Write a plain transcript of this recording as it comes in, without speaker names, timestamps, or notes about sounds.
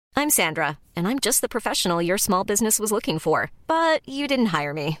I'm Sandra, and I'm just the professional your small business was looking for. But you didn't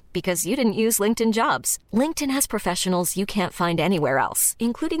hire me because you didn't use LinkedIn Jobs. LinkedIn has professionals you can't find anywhere else,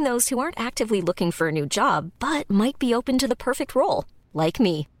 including those who aren't actively looking for a new job, but might be open to the perfect role, like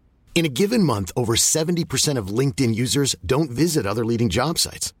me. In a given month, over 70% of LinkedIn users don't visit other leading job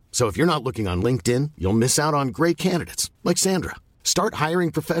sites. So if you're not looking on LinkedIn, you'll miss out on great candidates like Sandra. Start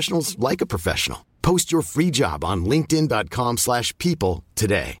hiring professionals like a professional. Post your free job on linkedin.com/people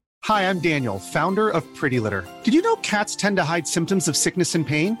today. Hi, I'm Daniel, founder of Pretty Litter. Did you know cats tend to hide symptoms of sickness and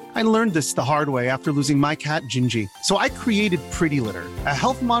pain? I learned this the hard way after losing my cat, Gingy. So I created Pretty Litter, a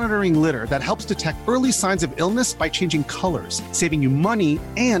health monitoring litter that helps detect early signs of illness by changing colors, saving you money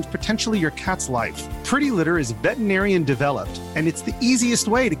and potentially your cat's life. Pretty Litter is veterinarian developed, and it's the easiest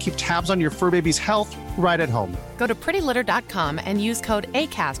way to keep tabs on your fur baby's health right at home. Go to prettylitter.com and use code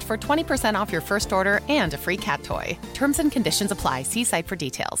ACAST for 20% off your first order and a free cat toy. Terms and conditions apply. See site for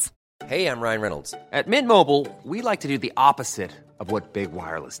details. Hey, I'm Ryan Reynolds. At Mint Mobile, we like to do the opposite of what Big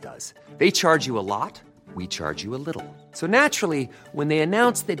Wireless does. They charge you a lot, we charge you a little. So naturally, when they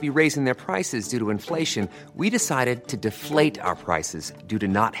announced they'd be raising their prices due to inflation, we decided to deflate our prices due to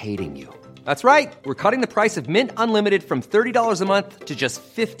not hating you. That's right. We're cutting the price of Mint Unlimited from $30 a month to just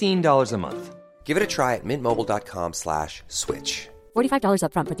 $15 a month. Give it a try at mintmobile.com/switch. $45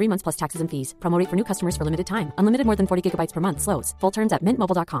 up front for 3 months plus taxes and fees. Promo rate for new customers for limited time. Unlimited more than 40 gigabytes per month. Slows full terms at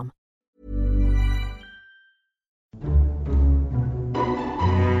mintmobile.com.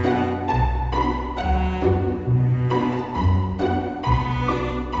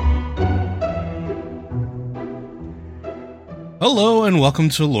 Hello and welcome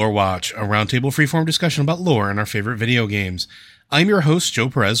to Lore Watch, a roundtable freeform discussion about lore and our favorite video games. I'm your host, Joe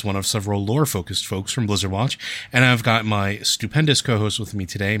Perez, one of several lore-focused folks from Blizzard Watch, and I've got my stupendous co-host with me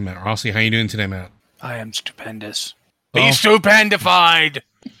today, Matt Rossi. How you doing today, Matt? I am stupendous. Be stupendified!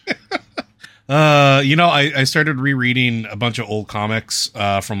 I started rereading a bunch of old comics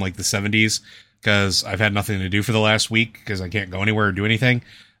from like the 70s because I've had nothing to do for the last week because I can't go anywhere or do anything.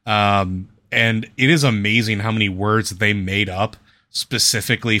 And it is amazing how many words they made up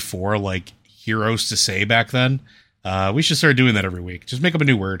specifically for like heroes to say back then. We should start doing that every week. Just make up a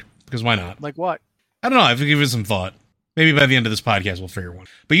new word, because why not? Like what? I don't know. I've given it some thought. Maybe by the end of this podcast, we'll figure one.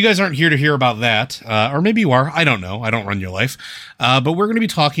 But you guys aren't here to hear about that. Or maybe you are. I don't know. I don't run your life. But we're going to be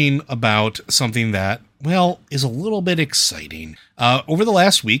talking about something that, well, is a little bit exciting. Over the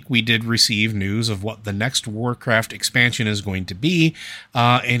last week, we did receive news of what the next Warcraft expansion is going to be.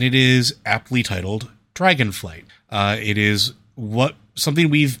 And it is aptly titled Dragonflight. It is something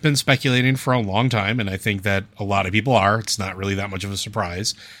we've been speculating for a long time, and I think that a lot of people are. It's not really that much of a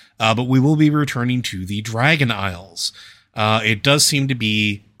surprise. But we will be returning to the Dragon Isles. It does seem to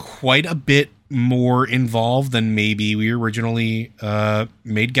be quite a bit more involved than maybe we originally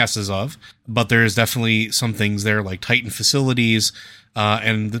made guesses of. But there's definitely some things there, like Titan facilities,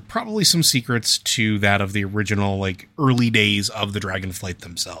 and probably some secrets to that of the original, like, early days of the Dragonflight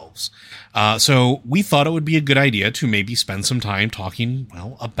themselves. So we thought it would be a good idea to maybe spend some time talking,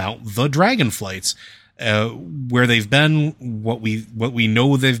 well, about the Dragonflights, where they've been, what we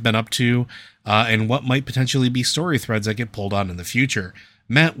know they've been up to, and what might potentially be story threads that get pulled on in the future.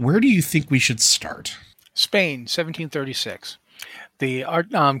 Matt, where do you think we should start? Spain, 1736. The art.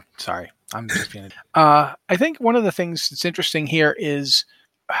 Sorry, I'm just being. I think one of the things that's interesting here is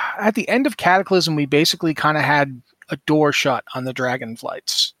at the end of Cataclysm, we basically kind of had a door shut on the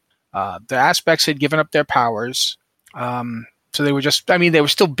Dragonflights. The aspects had given up their powers. So they were they were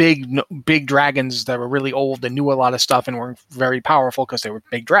still big dragons that were really old and knew a lot of stuff and were very powerful because they were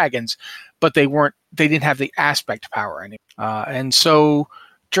big dragons, but they didn't have the aspect power anymore. And so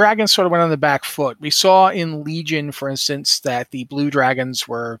dragons sort of went on the back foot. We saw in Legion, for instance, that the blue dragons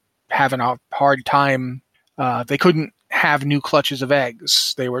were having a hard time. They couldn't have new clutches of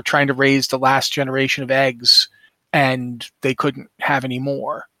eggs. They were trying to raise the last generation of eggs, and they couldn't have any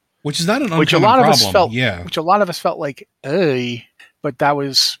more. Which is not an uncommon problem. Which a lot of us felt like, but that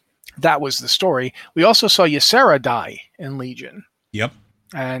was the story. We also saw Ysera die in Legion. Yep.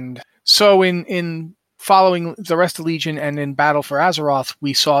 And so in following the rest of Legion and in Battle for Azeroth,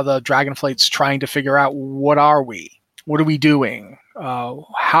 we saw the Dragonflights trying to figure out, what are we? What are we doing?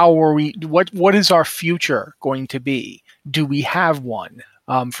 How are we? What is our future going to be? Do we have one?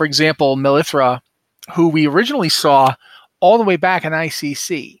 For example, Melithra, who we originally saw all the way back in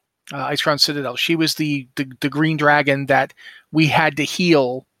ICC. Icetron Citadel. She was the green dragon that we had to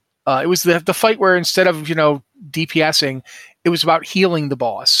heal. It was the fight where instead of DPSing, it was about healing the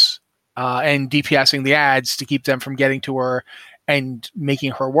boss and DPSing the ads to keep them from getting to her and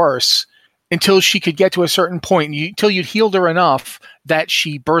making her worse. until she could get to a certain point, until you'd healed her enough that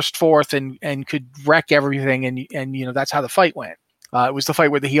she burst forth and could wreck everything. And that's how the fight went. It was the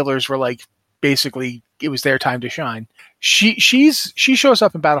fight where the healers were like, basically, it was their time to shine. She shows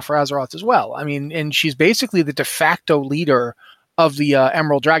up in Battle for Azeroth as well. I mean, and she's basically the de facto leader of the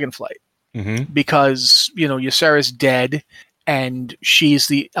Emerald Dragonflight, because Ysera's dead, and she's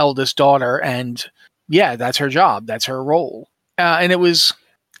the eldest daughter, and yeah, that's her job, that's her role. And it was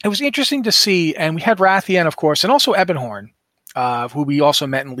interesting to see, and we had Rathian, of course, and also Ebonhorn, who we also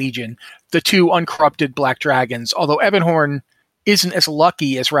met in Legion, the two uncorrupted black dragons. Although Ebonhorn isn't as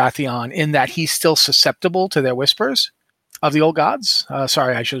lucky as Rathian in that he's still susceptible to their whispers of the old gods.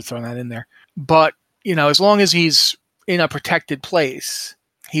 Sorry, I should have thrown that in there. But as long as he's in a protected place,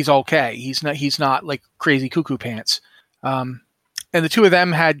 he's okay. He's not like crazy cuckoo pants. And the two of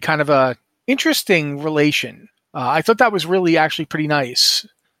them had kind of a interesting relation. I thought that was really actually pretty nice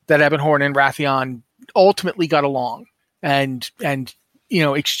that Ebonhorn and Rathian ultimately got along and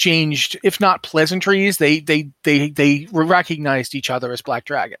exchanged, if not pleasantries, they recognized each other as black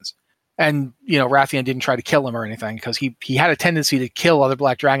dragons. And Rathian didn't try to kill him or anything, because he had a tendency to kill other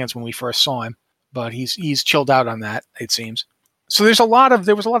black dragons when we first saw him, but he's chilled out on that, it seems. So there was a lot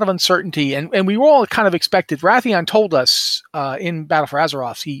of uncertainty, and we all kind of expected. Rathian told us in Battle for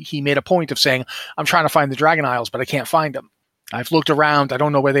Azeroth, he made a point of saying, "I'm trying to find the Dragon Isles, but I can't find them. I've looked around, I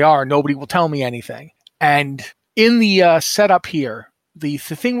don't know where they are. Nobody will tell me anything." And in the setup here, the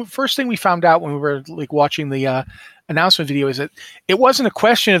first thing we found out when we were like watching the announcement video is that it wasn't a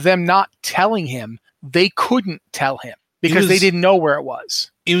question of them not telling him; they couldn't tell him because they didn't know where it was.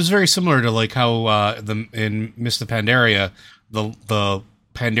 It was very similar to like how in Mist of Pandaria, the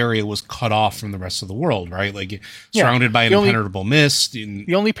Pandaria was cut off from the rest of the world, right? Like surrounded by an impenetrable mist.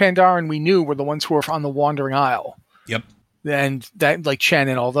 The only Pandaren we knew were the ones who were on the Wandering Isle. Yep. And that, like Chen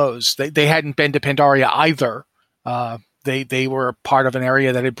and all those, they hadn't been to Pandaria either. They were part of an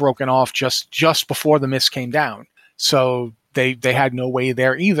area that had broken off just before the mist came down. So they had no way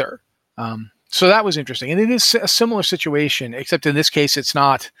there either. So that was interesting. And it is a similar situation, except in this case, it's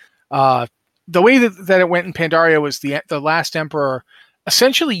not, the way that it went in Pandaria was the last emperor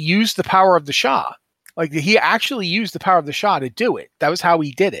essentially used the power of the Shah. Like he actually used the power of the Shah to do it. That was how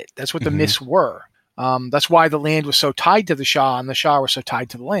he did it. That's what the mists were. That's why the land was so tied to the Shah and the Shah was so tied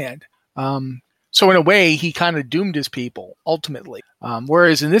to the land. So in a way, he kind of doomed his people ultimately.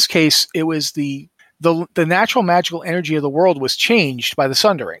 Whereas in this case, it was the natural magical energy of the world was changed by the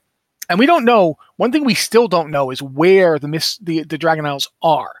Sundering. And we don't know. One thing we still don't know is where the Dragon Isles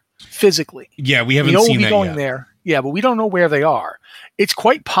are physically. Yeah, we haven't seen that going yet. There. Yeah, but we don't know where they are. It's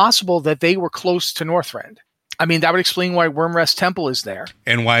quite possible that they were close to Northrend. I mean, that would explain why Wormrest Temple is there,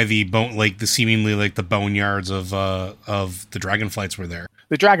 and why the seemingly like the boneyards of the Dragonflights were there.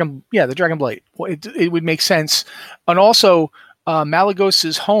 The Dragonblight. Well, it would make sense, and also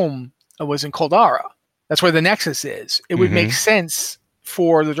Malagos's home was in Koldara. That's where the Nexus is. It would make sense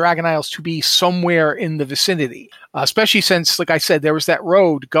for the Dragon Isles to be somewhere in the vicinity, especially since, like I said, there was that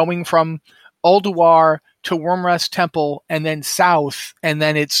road going from Ulduar to Wormrest Temple and then south, and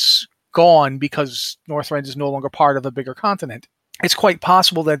then it's gone because Northrend is no longer part of a bigger continent. It's quite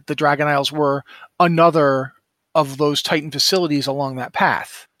possible that the Dragon Isles were another of those Titan facilities along that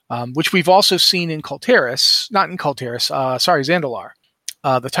path, which we've also seen in Zandalar.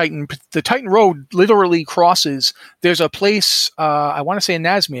 The Titan Road literally crosses. There's a place, I want to say in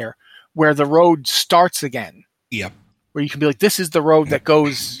Nazmir, where the road starts again. Yep. Where you can be like, this is the road that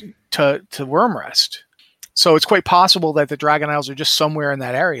goes to Wormrest. So it's quite possible that the Dragon Isles are just somewhere in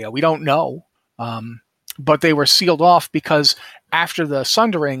that area. We don't know. But they were sealed off because after the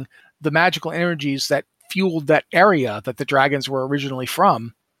Sundering, the magical energies that fueled that area that the dragons were originally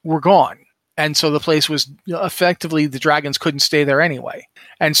from were gone. And so the place was effectively, the dragons couldn't stay there anyway.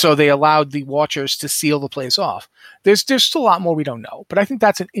 And so they allowed the Watchers to seal the place off. There's still a lot more we don't know, but I think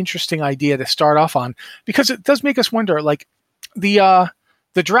that's an interesting idea to start off on, because it does make us wonder, like the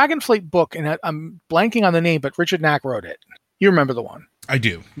Dragonflight book, and I'm blanking on the name, but Richard Knack wrote it. You remember the one? I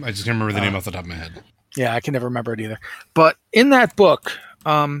do. I just can't remember the name off the top of my head. Yeah, I can never remember it either. But in that book,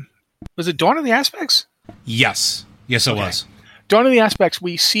 was it Dawn of the Aspects? Yes. Yes, it was. Dawn of the Aspects,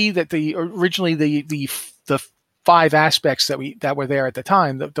 we see that originally the 5 aspects that were there at the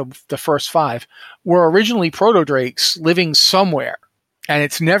time, the first 5, were originally proto-drakes living somewhere. And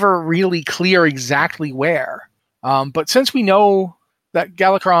it's never really clear exactly where. But since we know that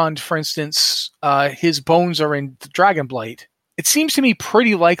Galakrond, for instance, his bones are in the Dragonblight, it seems to me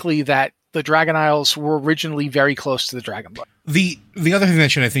pretty likely that the Dragon Isles were originally very close to the Dragonblight. The other thing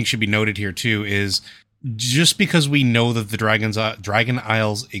that I think should be noted here, too, is just because we know that the Dragon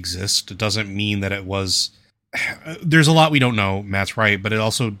Isles exist doesn't mean that it was. There's a lot we don't know, Matt's right, but it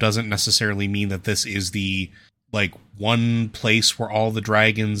also doesn't necessarily mean that this is the like one place where all the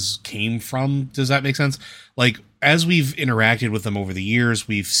dragons came from. Does that make sense? Like, as we've interacted with them over the years,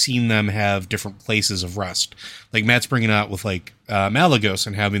 we've seen them have different places of rest. Like Matt's bringing out with like Malagos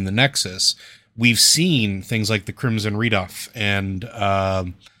and having the Nexus. We've seen things like the Crimson Reduff and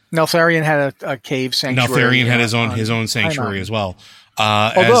Neltharion had a cave sanctuary. Neltharion had his own sanctuary as well.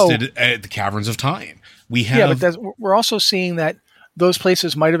 As did the Caverns of Time. We have, yeah, but we're also seeing that those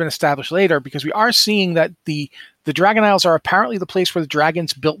places might have been established later, because we are seeing that the Dragon Isles are apparently the place where the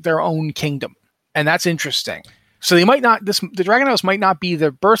dragons built their own kingdom, and that's interesting. So they might not. The Dragon Isles might not be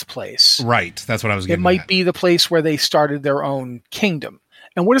their birthplace. Right. That's what I was getting. It might be the place where they started their own kingdom.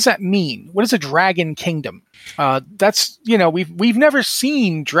 And what does that mean? What is a dragon kingdom? That's, we've never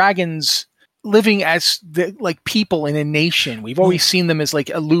seen dragons living as like people in a nation. We've always seen them as like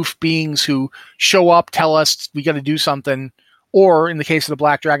aloof beings who show up, tell us we got to do something, or in the case of the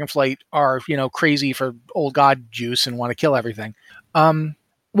Black Dragonflight, are crazy for old god juice and want to kill everything.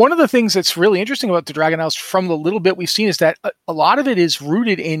 One of the things that's really interesting about the Dragon Isles from the little bit we've seen is that a lot of it is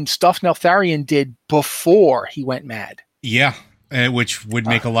rooted in stuff Neltharion did before he went mad. Yeah. Which would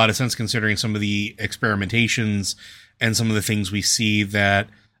make a lot of sense considering some of the experimentations and some of the things we see that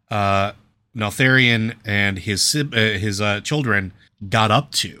Neltharion and his children got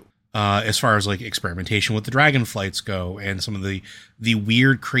up to, as far as like experimentation with the Dragonflights go, and some of the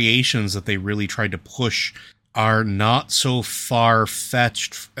weird creations that they really tried to push are not so far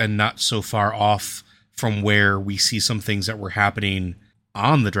fetched and not so far off from where we see some things that were happening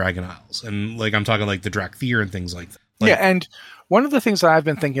on the Dragon Isles, and like I'm talking like the Drakthir and things like that. Yeah, and one of the things that I've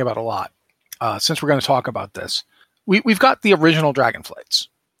been thinking about a lot, since we're going to talk about this, we've got the original Dragonflights,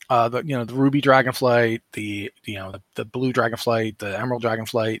 the Ruby Dragonflight, the Blue Dragonflight, the Emerald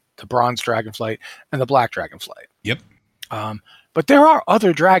Dragonflight, the Bronze Dragonflight, and the Black Dragonflight. Yep. But there are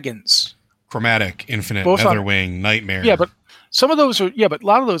other dragons. Chromatic, Infinite, Netherwing, Nightmare. Yeah, but some of those are but a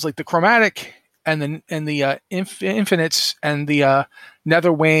lot of those like the Chromatic and the Infinites and the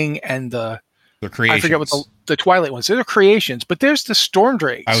Netherwing and the creations. I forget what the Twilight ones. They're creations, but there's the Storm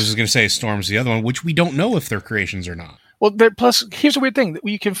Drakes. I was just going to say Storm's the other one, which we don't know if they're creations or not. Well, plus here's a weird thing: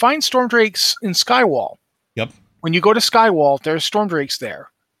 you can find Storm Drakes in Skywall. Yep. When you go to Skywall, there's Storm Drakes there.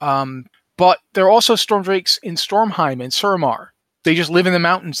 But there are also Storm Drakes in Stormheim and Suramar. They just live in the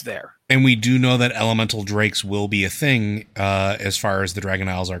mountains there. And we do know that elemental drakes will be a thing as far as the Dragon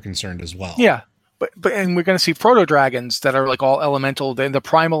Isles are concerned as well. Yeah. But and we're going to see proto dragons that are like all elemental, the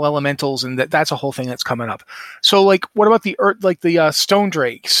primal elementals, and that's a whole thing that's coming up. So like, what about the earth, like the stone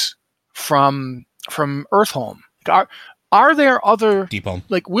drakes from Earthhome? Are there other Deepholm?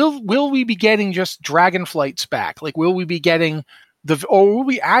 Like, will we be getting just Dragonflights back? Like, will we be getting or will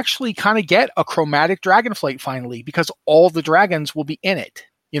we actually kind of get a chromatic Dragonflight finally? Because all the dragons will be in it.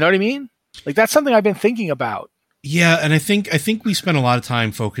 You know what I mean? Like, that's something I've been thinking about. Yeah, and I think we spent a lot of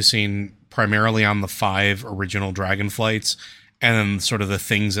time focusing primarily on the 5 original Dragonflights and then sort of the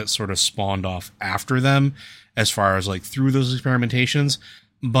things that sort of spawned off after them as far as like through those experimentations.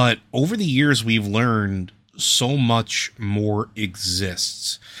 But over the years, we've learned so much more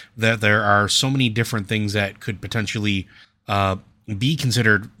exists, that there are so many different things that could potentially be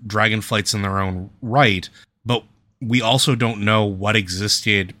considered Dragonflights in their own right. But we also don't know what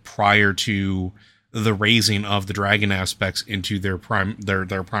existed prior to the raising of the dragon aspects into their primal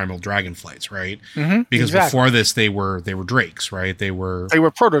Dragonflights, right? Mm-hmm, because before this, they were drakes, right? They were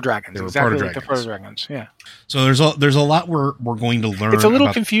proto dragons. They were exactly proto like the proto dragons. Yeah. So there's a lot we're going to learn. It's a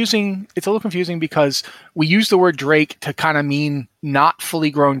little confusing. It's a little confusing because we use the word drake to kind of mean not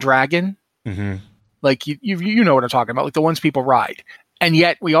fully grown dragon. Mm-hmm. Like you know what I'm talking about, like the ones people ride, and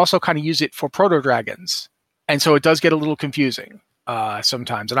yet we also kind of use it for proto dragons, and so it does get a little confusing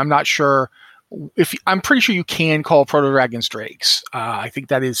sometimes. And I'm not sure. I'm pretty sure you can call proto-dragons drakes. I think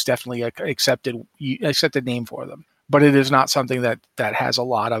that is definitely an accepted name for them. But it is not something that has a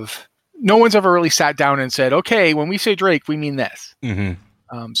lot of... No one's ever really sat down and said, okay, when we say drake, we mean this.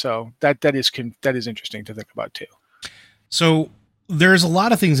 Mm-hmm. So that is interesting to think about too. So there's a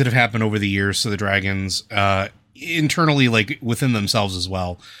lot of things that have happened over the years to the dragons, internally, like within themselves as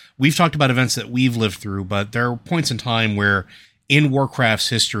well. We've talked about events that we've lived through, but there are points in time where in Warcraft's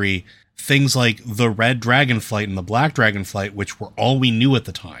history... things like the Red Dragonflight and the Black Dragonflight, which were all we knew at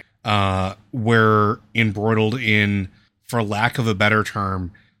the time, were embroiled in, for lack of a better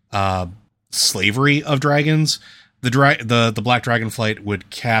term, slavery of dragons. The Black Dragonflight would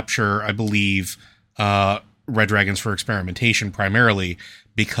capture, I believe, red dragons for experimentation primarily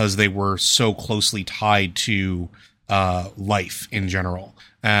because they were so closely tied to life in general.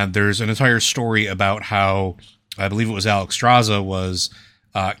 And there's an entire story about how, I believe it was Alexstrasza, was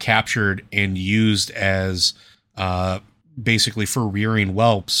captured and used as basically for rearing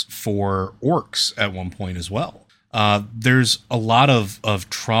whelps for orcs at one point as well. There's a lot of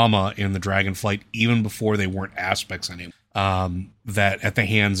trauma in the Dragonflight, even before they weren't aspects anymore, that at the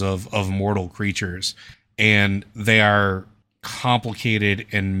hands of mortal creatures. And they are complicated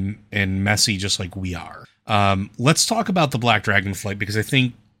and messy, just like we are. Let's talk about the Black Dragonflight, because I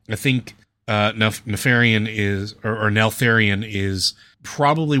think Neltharion is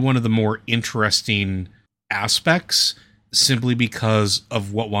probably one of the more interesting aspects, simply because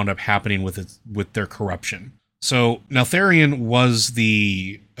of what wound up happening with their corruption. So Neltharion was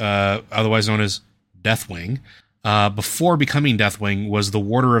the otherwise known as Deathwing. Before becoming Deathwing, was the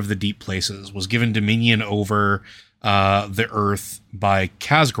Warder of the Deep Places, was given dominion over the Earth by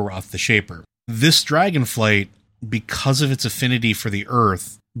Khaz'goroth the Shaper. This Dragonflight, because of its affinity for the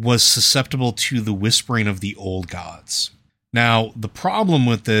Earth, was susceptible to the whispering of the old gods. Now, the problem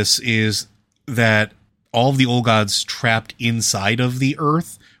with this is that all of the old gods trapped inside of the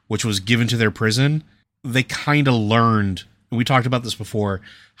Earth, which was given to their prison, they kind of learned, and we talked about this before,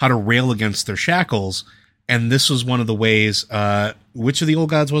 how to rail against their shackles. And this was one of the ways, which of the old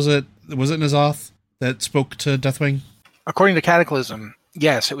gods was it? Was it N'Zoth that spoke to Deathwing? According to Cataclysm,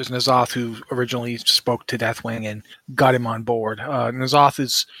 yes, it was N'Zoth who originally spoke to Deathwing and got him on board.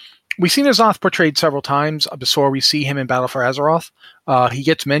 We see N'Zoth portrayed several times before we see him in Battle for Azeroth. He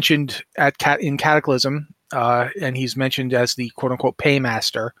gets mentioned in Cataclysm, and he's mentioned as the quote-unquote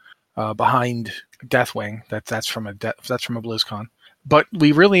paymaster behind Deathwing. That's from a BlizzCon. But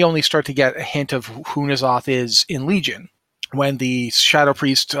we really only start to get a hint of who N'Zoth is in Legion, when the Shadow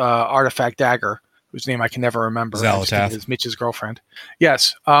Priest artifact dagger, whose name I can never remember, is Mitch's girlfriend.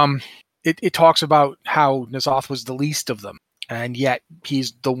 Yes, it talks about how N'Zoth was the least of them, and yet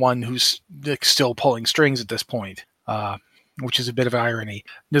he's the one who's still pulling strings at this point, which is a bit of irony.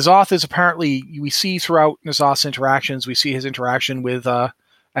 N'Zoth is apparently, we see throughout N'Zoth's interactions, we see his interaction with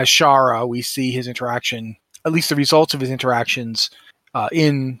Azshara, we see his interaction, at least the results of his interactions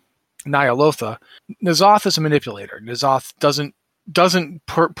in Ny'alotha. N'Zoth is a manipulator. N'Zoth doesn't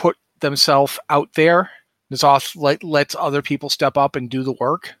put themselves out there. N'Zoth lets other people step up and do the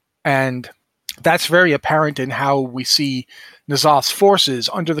work, and that's very apparent in how we see N'Zoth's forces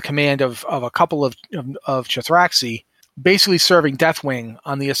under the command of a couple of Chithraxi basically serving Deathwing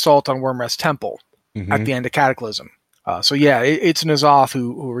on the assault on Wyrmrest Temple at the end of Cataclysm. So yeah, it's N'Zoth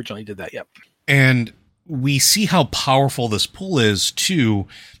who originally did that. Yep. And we see how powerful this pull is too,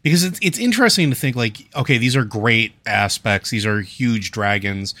 because it's interesting to think like, okay, these are great aspects. These are huge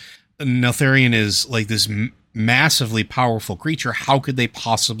dragons. Neltharion is like this massively powerful creature. How could they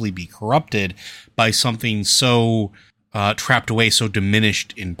possibly be corrupted by something so trapped away, so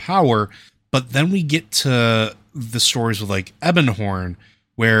diminished in power? But then we get to the stories with like Ebonhorn,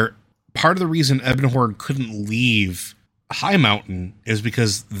 where part of the reason Ebonhorn couldn't leave High Mountain is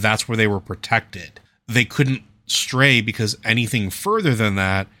because that's where they were protected. They couldn't stray because anything further than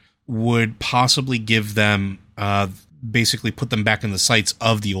that would possibly give them, basically put them back in the sights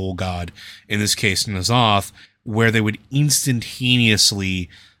of the old god, in this case N'Zoth, where they would instantaneously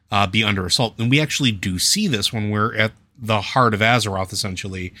be under assault. And we actually do see this when we're at the heart of Azeroth,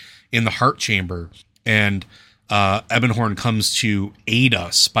 essentially, in the Heart Chamber. And Ebonhorn comes to aid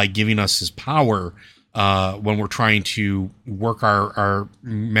us by giving us his power when we're trying to work our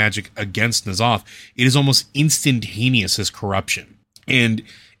magic against N'Zoth. It is almost instantaneous, his corruption. And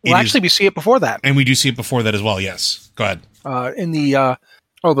we see it before that. And we do see it before that as well, yes. Go ahead. In the,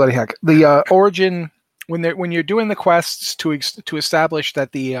 oh, bloody heck. The origin, when you're doing the quests to establish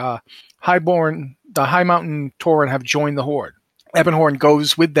that the High Mountain Tauren have joined the Horde, Ebonhorn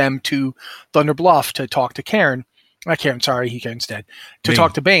goes with them to Thunder Bluff to talk to Cairn. Not Cairn, sorry, Cairn's dead. To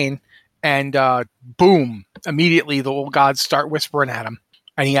talk to Bane. And boom, immediately the old gods start whispering at him.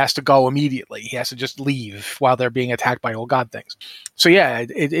 And he has to go immediately. He has to just leave while they're being attacked by old god things. So yeah,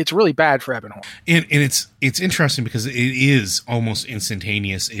 it's really bad for Ebonhorn. And it's interesting because it is almost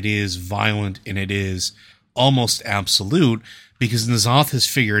instantaneous. It is violent, and it is almost absolute, because N'Zoth has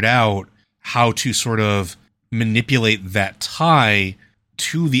figured out how to sort of manipulate that tie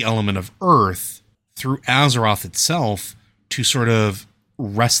to the element of Earth through Azeroth itself to sort of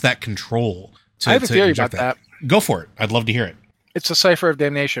wrest that control. I have a theory about that. Go for it. I'd love to hear it. It's a Cipher of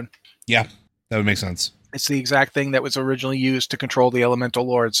Damnation. Yeah, that would make sense. It's the exact thing that was originally used to control the Elemental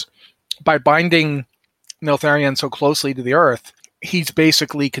Lords. By binding Neltharion so closely to the Earth, he's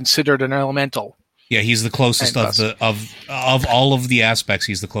basically considered an elemental. Yeah, he's the closest And of the of all of the aspects.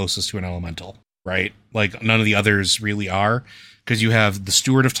 He's the closest to an elemental, right? Like none of the others really are, because you have the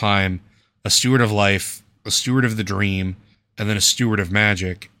steward of time, a steward of life, a steward of the dream, and then a steward of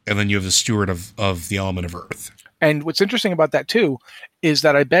magic, and then you have the steward of the element of earth. And what's interesting about that too is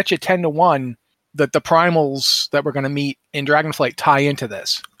that I bet you 10-1 that the primals that we're going to meet in Dragonflight tie into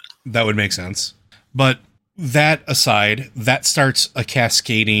this. That would make sense. But that aside, that starts a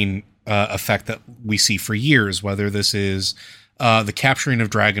cascading effect that we see for years, whether this is the capturing of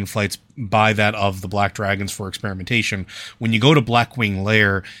dragonflights by that of the black dragons for experimentation. When you go to Blackwing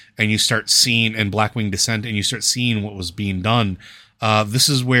Lair and you start seeing, and Blackwing Descent, and you start seeing what was being done, this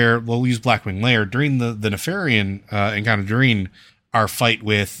is where we'll use Blackwing Lair during the Nefarian encounter, during our fight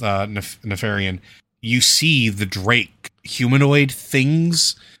with Nefarian. You see the Drake humanoid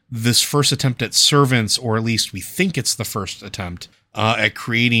things, this first attempt at servants, or at least we think it's the first attempt at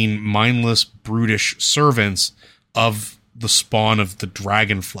creating mindless, brutish servants of the spawn of the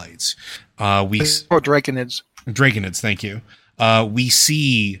Dragonflights. Draconids. Draconids, thank you. We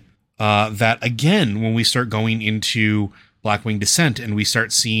see that again when we start going into Blackwing Descent and we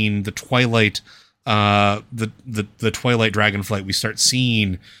start seeing the Twilight, the Twilight Dragonflight. We start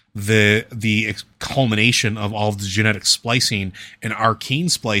seeing the culmination of all of the genetic splicing and arcane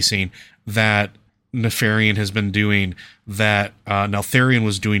splicing that Nefarian has been doing, that Neltharion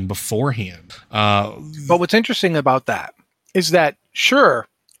was doing beforehand. But what's interesting about that is that, sure,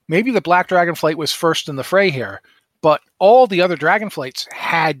 maybe the Black Dragonflight was first in the fray here, but all the other Dragonflights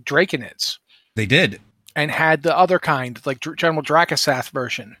had Draconids. They did. And had the other kind, like General Dracasath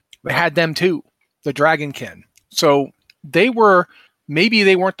version. They had them too, the Dragonkin. So maybe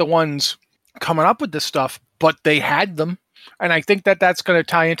they weren't the ones coming up with this stuff, but they had them. And I think that that's going to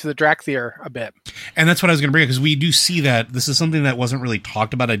tie into the Drakthir a bit. And that's what I was going to bring up, because we do see that. This is something that wasn't really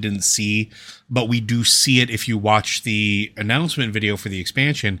talked about. I didn't see, but we do see it if you watch the announcement video for the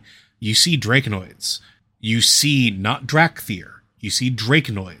expansion. You see Draconoids. You see not Drakthir. You see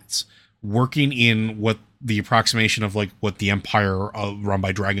Draconoids working in what the approximation of like what the Empire run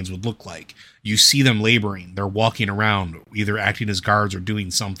by dragons would look like. You see them laboring. They're walking around, either acting as guards or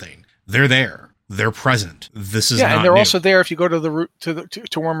doing something. They're there. They're present. This is not and they're new. also there if you go to the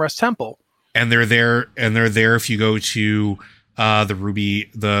to Wormrest Temple. And they're there if you go to the Ruby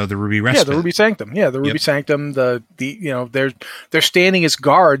Respite. Yeah, the Ruby Sanctum. Yeah, the Ruby Sanctum. They're standing as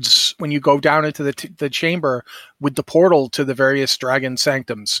guards when you go down into the chamber with the portal to the various dragon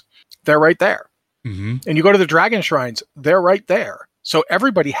sanctums. They're right there. Mm-hmm. And you go to the dragon shrines. They're right there. So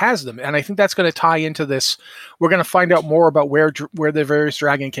everybody has them, and I think that's going to tie into this. We're going to find out more about where the various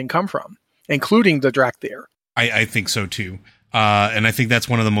dragon can come from, including the Drakthir. I think so too. And I think that's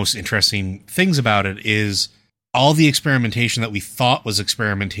one of the most interesting things about it is all the experimentation that we thought was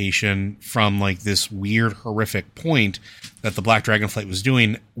experimentation from like this weird, horrific point that the Black Dragonflight was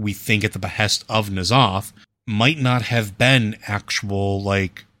doing, we think at the behest of N'Zoth, might not have been actual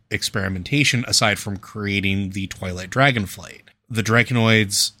like experimentation aside from creating the Twilight Dragonflight. The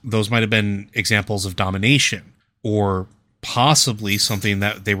Draconoids, those might have been examples of domination, or possibly something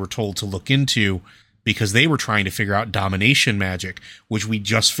that they were told to look into because they were trying to figure out domination magic, which we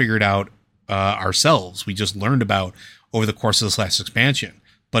just figured out ourselves. We just learned about over the course of this last expansion.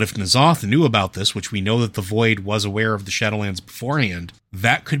 But if N'Zoth knew about this, which we know that the Void was aware of the Shadowlands beforehand,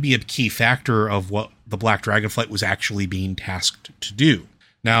 that could be a key factor of what the Black Dragonflight was actually being tasked to do.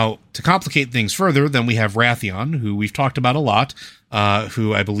 Now, to complicate things further, then we have Wrathion, who we've talked about a lot,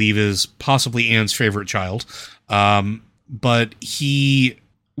 who I believe is possibly Anne's favorite child. But he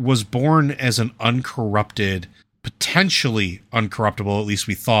was born as an uncorrupted, potentially uncorruptible, at least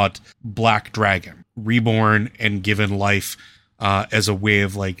we thought, black dragon, reborn and given life as a way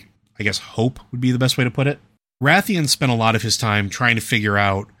of, like, I guess hope would be the best way to put it. Wrathion spent a lot of his time trying to figure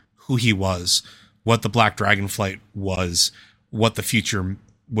out who he was, what the Black Dragonflight was, what the future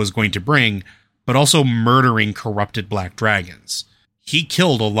was going to bring, but also murdering corrupted black dragons. He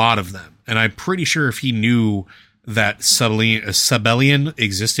killed a lot of them, and I'm pretty sure if he knew that Sabellion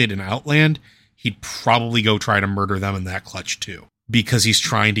existed in Outland, he'd probably go try to murder them in that clutch too, because he's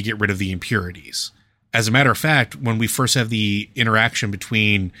trying to get rid of the impurities. As a matter of fact, when we first have the interaction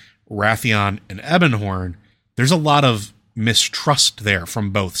between Wrathion and Ebonhorn, there's a lot of mistrust there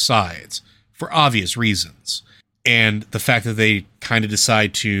from both sides, for obvious reasons. And the fact that they kind of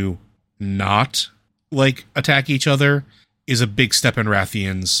decide to not, like, attack each other is a big step in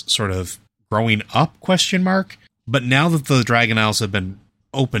Wrathion's sort of growing up, ? But now that the Dragon Isles have been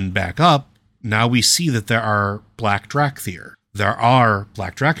opened back up, now we see that there are Black Drakthir. There are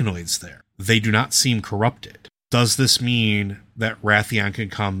Black Draconoids there. They do not seem corrupted. Does this mean that Wrathion can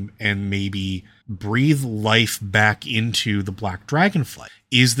come and maybe breathe life back into the black dragonfly?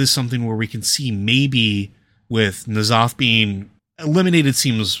 Is this something where we can see maybe with N'Zoth being eliminated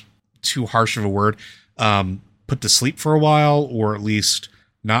seems too harsh of a word, put to sleep for a while, or at least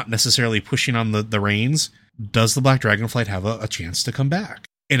not necessarily pushing on the reins, does the black dragonflight have a chance to come back?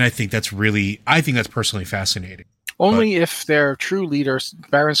 And I think that's personally fascinating. Only if their true leader,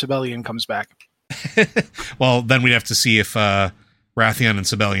 Baron Sibelian, comes back. Well, then we'd have to see if Wrathion and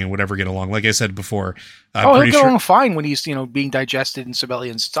Sibelian would ever get along. Like I said before, he'll get along fine when he's being digested in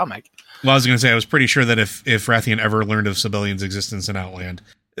Sibelian's stomach. Well, I was going to say, I was pretty sure that if Wrathion ever learned of Sibelian's existence in Outland,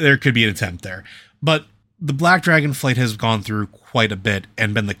 there could be an attempt there. But the Black Dragonflight has gone through quite a bit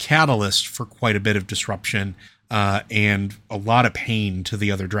and been the catalyst for quite a bit of disruption and a lot of pain to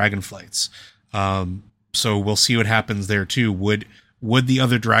the other Dragonflights. So we'll see what happens there too. Would the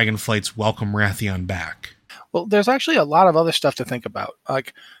other Dragonflights welcome Wrathion back? Well, there's actually a lot of other stuff to think about.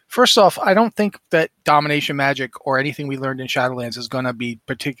 Like, first off, I don't think that domination magic or anything we learned in Shadowlands is going to be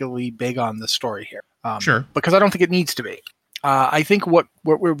particularly big on the story here. Sure. Because I don't think it needs to be. I think what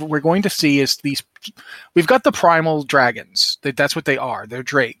we're going to see is these. We've got the primal dragons. That's what they are. They're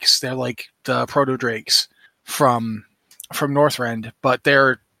drakes. They're like the proto drakes from Northrend, but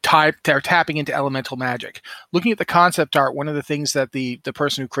they're tapping into elemental magic. Looking at the concept art, one of the things that the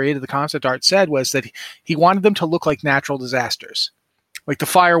person who created the concept art said was that he wanted them to look like natural disasters. Like the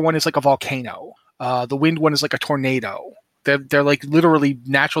fire one is like a volcano. The wind one is like a tornado. They're like literally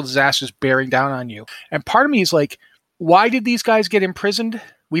natural disasters bearing down on you. And part of me is like, why did these guys get imprisoned?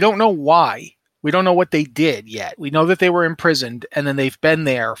 We don't know why. We don't know what they did yet. We know that they were imprisoned, and then they've been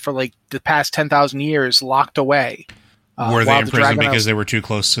there for like the past 10,000 years, locked away. Were they imprisoned because they were too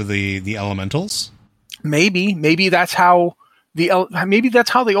close to the elementals? Maybe that's how the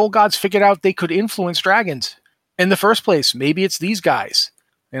old gods figured out they could influence dragons in the first place. Maybe it's these guys.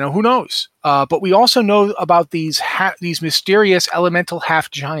 Who knows? But we also know about these mysterious elemental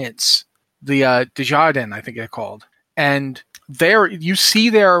half giants, the Desjardins, I think they're called, and you see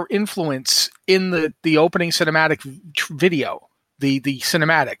their influence in the opening cinematic video, the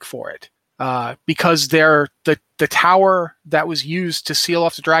cinematic for it. Because they're the tower that was used to seal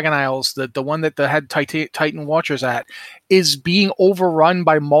off the Dragon Isles, the one that had Titan Watchers at, is being overrun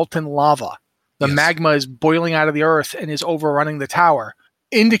by molten lava. The magma is boiling out of the earth and is overrunning the tower,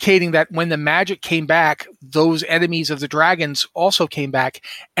 indicating that when the magic came back, those enemies of the dragons also came back,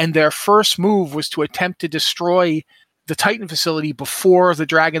 and their first move was to attempt to destroy the Titan facility before the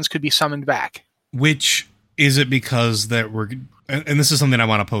dragons could be summoned back. Which is it because that we're... And this is something I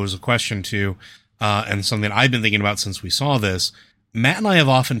want to pose a question to, and something I've been thinking about since we saw this. Matt and I have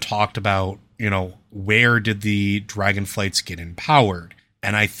often talked about, where did the Dragonflights get empowered?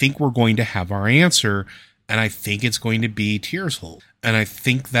 And I think we're going to have our answer, and I think it's going to be Tears Hold. And I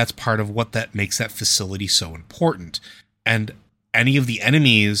think that's part of what that makes that facility so important. And any of the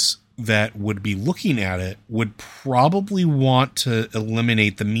enemies that would be looking at it would probably want to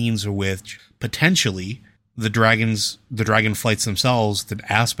eliminate the means of which potentially the Dragonflights themselves, the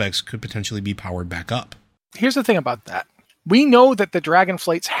aspects could potentially be powered back up. Here's the thing about that. We know that the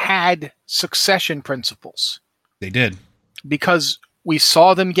Dragonflights had succession principles. They did. Because we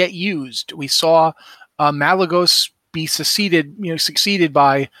saw them get used. We saw Malygos be succeeded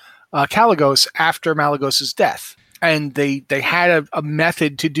by Kalecgos after Malygos' death. And they had a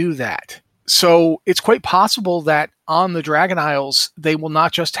method to do that. So it's quite possible that on the Dragon Isles, they will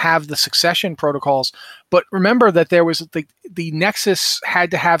not just have the succession protocols, but remember that there was the Nexus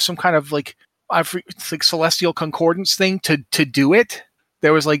had to have some kind of like celestial concordance thing to do it.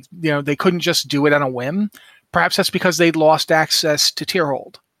 There was they couldn't just do it on a whim. Perhaps that's because they'd lost access to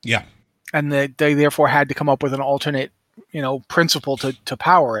Tearhold. Yeah. And they therefore had to come up with an alternate, principle to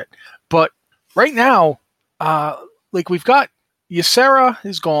power it. But right now, we've got Ysera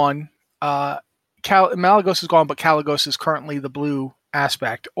is gone. Malygos is gone, but Kalecgos is currently the blue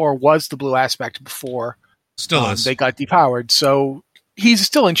aspect, or was the blue aspect before. Still is. They got depowered, so he's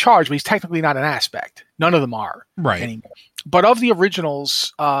still in charge, but he's technically not an aspect. None of them are anymore. But of the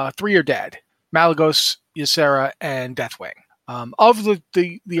originals, 3 are dead: Malygos, Ysera, and Deathwing. Of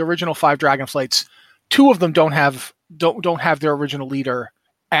the original 5 Dragonflights, 2 of them don't have their original leader,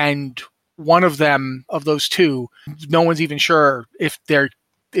 and one of them, of those 2, no one's even sure if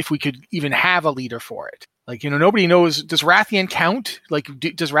we could even have a leader for it. Nobody knows. Does Wrathion count?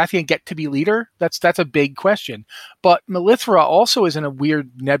 Does Wrathion get to be leader? That's a big question. But Melithra also is in a weird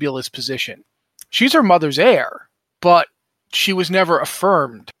nebulous position. She's her mother's heir, but she was never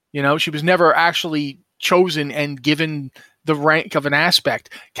affirmed. She was never actually chosen and given the rank of an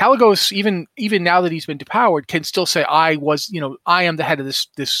aspect. Kalecgos, even now that he's been depowered, can still say, I am the head of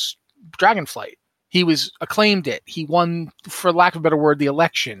this Dragonflight. He was acclaimed it. He won, for lack of a better word, the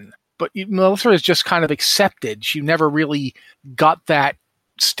election. But Melithra is just kind of accepted. She never really got that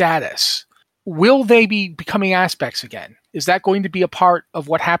status. Will they be becoming aspects again? Is that going to be a part of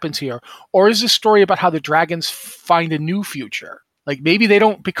what happens here? Or is this story about how the dragons find a new future? Like, maybe they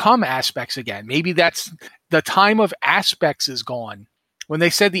don't become aspects again. Maybe that's the time of aspects is gone. When they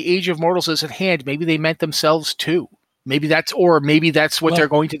said the age of mortals is at hand, maybe they meant themselves too. Maybe that's what they're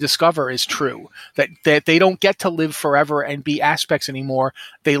going to discover is true. That they don't get to live forever and be aspects anymore.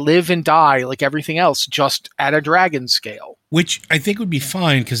 They live and die like everything else, just at a dragon scale. Which I think would be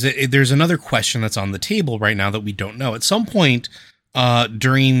fine, because there's another question that's on the table right now that we don't know. At some point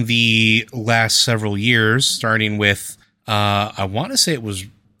during the last several years, starting with, I want to say it was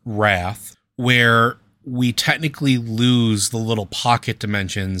Wrath, where we technically lose the little pocket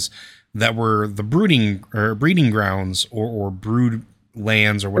dimensions that were the breeding grounds or brood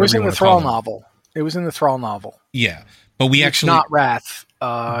lands or whatever you want to call them. It was in the Thrall novel. Yeah, but we actually not Wrath.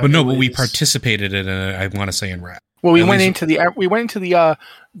 But we participated in it. I want to say in Wrath. Well, we went into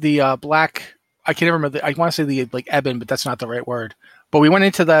the black. I can't remember. I want to say the Ebon, but that's not the right word. But we went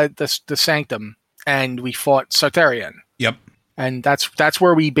into the Sanctum and we fought Sartharion. Yep. And that's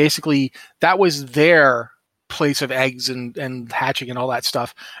where we basically, that was their place of eggs and hatching and all that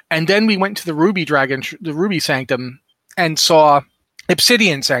stuff. And then we went to the Ruby Sanctum and saw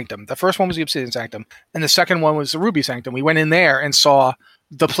Obsidian Sanctum. The first one was the Obsidian Sanctum, and the second one was the Ruby Sanctum. We went in there and saw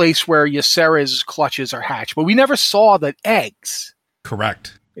the place where Ysera's clutches are hatched, but we never saw the eggs.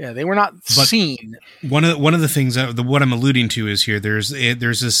 Correct. Yeah, they were not seen. One of the things what I'm alluding to is here. There's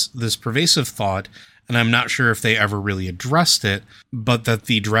this pervasive thought, and I'm not sure if they ever really addressed it, but that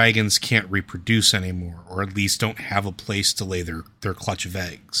the dragons can't reproduce anymore, or at least don't have a place to lay their clutch of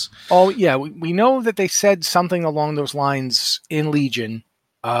eggs. Oh, yeah. We know that they said something along those lines in Legion,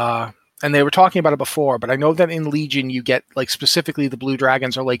 and they were talking about it before, but I know that in Legion you get, specifically the blue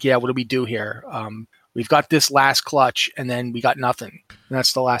dragons are like, yeah, what do we do here? We've got this last clutch, and then we got nothing. And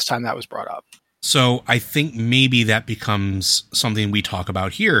that's the last time that was brought up. So I think maybe that becomes something we talk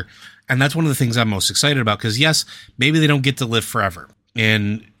about here. And that's one of the things I'm most excited about, because yes, maybe they don't get to live forever.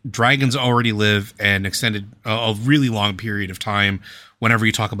 And dragons already live an extended, a really long period of time whenever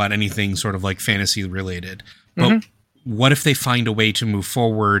you talk about anything sort of like fantasy related. But what if they find a way to move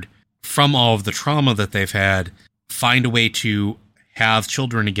forward from all of the trauma that they've had, find a way to have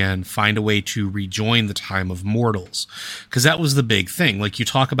children again, find a way to rejoin the time of mortals? Because that was the big thing. Like you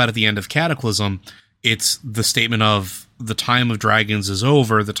talk about at the end of Cataclysm, it's the statement of the time of dragons is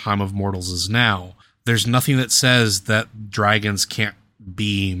over, the time of mortals is now. There's nothing that says that dragons can't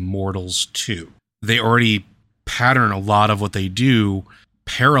be mortals too. They already pattern a lot of what they do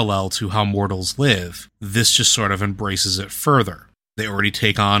parallel to how mortals live. This just sort of embraces it further. They already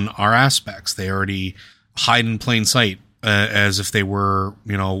take on our aspects. They already hide in plain sight as if they were,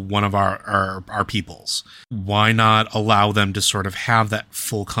 one of our peoples. Why not allow them to sort of have that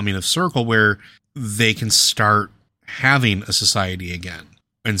full coming of circle where they can start having a society again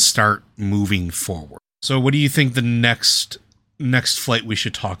and start moving forward? So what do you think the next flight we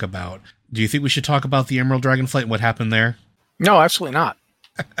should talk about? Do you think we should talk about the Emerald Dragonflight and what happened there? No, absolutely not.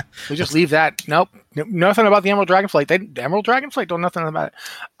 We just leave that. Nope. Nothing about the Emerald Dragonflight. The Emerald Dragonflight, don't nothing about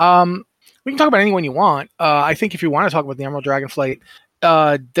it. We can talk about anyone you want. I think if you want to talk about the Emerald Dragonflight,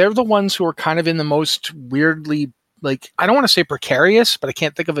 they're the ones who are kind of in the most weirdly, I don't want to say precarious, but I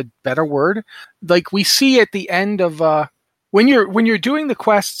can't think of a better word. We see at the end of when you're doing the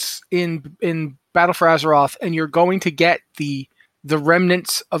quests in Battle for Azeroth, and you're going to get the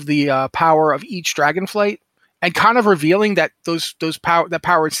remnants of the power of each Dragonflight, and kind of revealing that that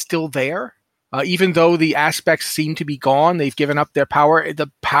power is still there. Even though the aspects seem to be gone, they've given up their power.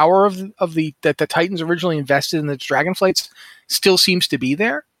 The power that the Titans originally invested in the Dragonflights still seems to be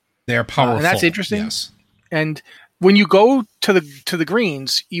there. They are powerful, and that's interesting. Yes. And when you go to the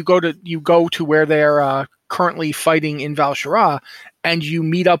Greens, you go to where they're currently fighting in Val-Shara, and you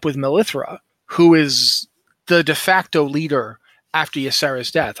meet up with Melithra, who is the de facto leader after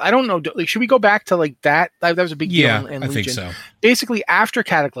Ysera's death. I don't know. Should we go back to that? That was a big deal in Legion. I think so. Basically, after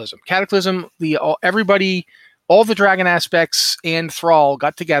Cataclysm, all the dragon aspects and Thrall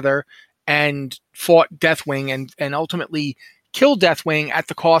got together and fought Deathwing and ultimately killed Deathwing at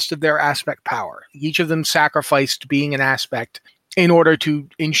the cost of their aspect power. Each of them sacrificed being an aspect in order to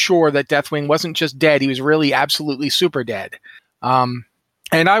ensure that Deathwing wasn't just dead; he was really absolutely super dead. And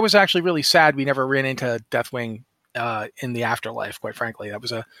I was actually really sad we never ran into Deathwing in the afterlife. Quite frankly, that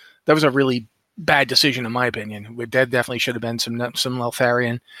was a really bad decision in my opinion. There definitely should have been some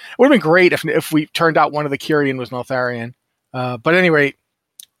Neltharion. It would have been great if we turned out one of the Kyrian was Neltharion. But at any rate,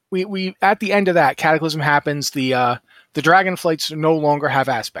 we at the end of that Cataclysm happens. The Dragonflights no longer have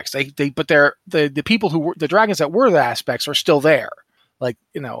aspects. But the people who were the dragons that were the aspects are still there. Like,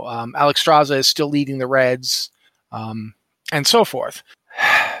 Alexstrasza is still leading the Reds, and so forth.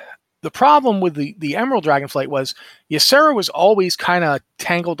 The problem with the Emerald Dragonflight was Ysera was always kind of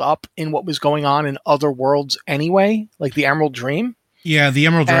tangled up in what was going on in other worlds anyway, like the Emerald Dream. Yeah, the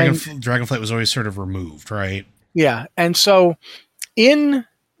Emerald Dragonflight was always sort of removed, right? Yeah, and so in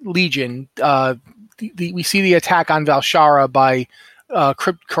Legion, we see the attack on Valshara by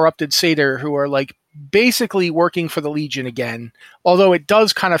corrupted Satyr, who are like basically working for the Legion again, although it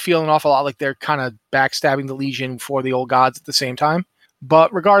does kind of feel an awful lot like they're kind of backstabbing the Legion for the old gods at the same time.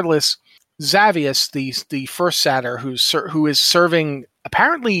 But regardless, Xavius, the first Satyr, who is serving,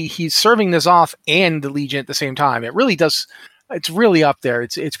 apparently he's serving N'Zoth and the Legion at the same time. It really does. It's really up there.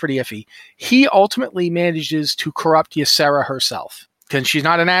 It's pretty iffy. He ultimately manages to corrupt Ysera herself because she's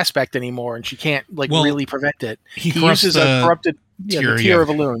not an aspect anymore and she can't really prevent it. He uses a corrupted Tear of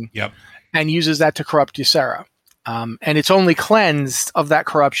Elune. Yep. And uses that to corrupt Ysera. And it's only cleansed of that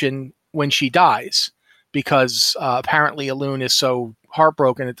corruption when she dies, because apparently Elune is so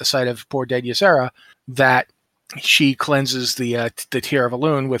heartbroken at the sight of poor dead Ysera that she cleanses the Tear of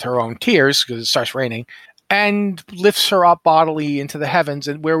Elune with her own tears, because it starts raining, and lifts her up bodily into the heavens,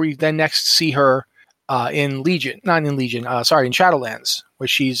 and where we then next see her in Shadowlands, where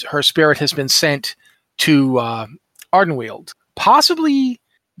her spirit has been sent to Ardenweald. Possibly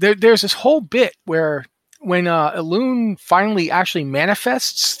there's this whole bit where when Elune finally actually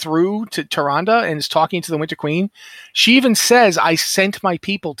manifests through to Tyrande and is talking to the Winter Queen, she even says, "I sent my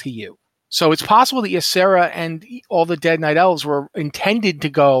people to you." So it's possible that Ysera and all the dead Night Elves were intended to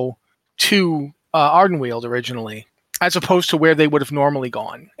go to Ardenweald originally, as opposed to where they would have normally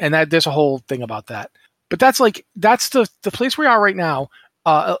gone. And that there's a whole thing about that. But that's the place we are right now.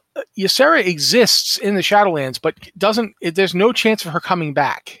 Ysera exists in the Shadowlands, but there's no chance of her coming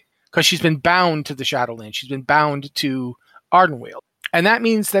back because she's been bound to the Shadowlands. She's been bound to Ardenweald. And that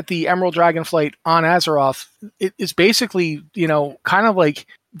means that the Emerald Dragonflight on Azeroth is basically, kind of like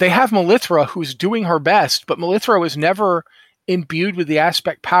they have Melithra who's doing her best, but Melithra was never imbued with the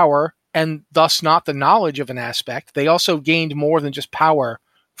aspect power and thus not the knowledge of an aspect. They also gained more than just power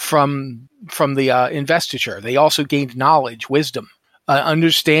from the investiture. They also gained knowledge, wisdom,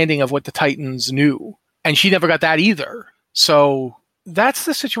 understanding of what the Titans knew. And she never got that either. So that's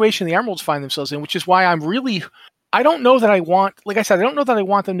the situation the Emeralds find themselves in, which is why I don't know that I want, like I said, I don't know that I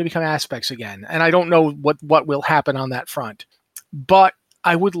want them to become aspects again. And I don't know what will happen on that front. But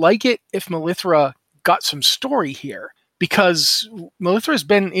I would like it if Melithra got some story here, because Melithra has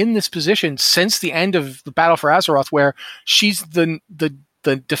been in this position since the end of the Battle for Azeroth, where she's the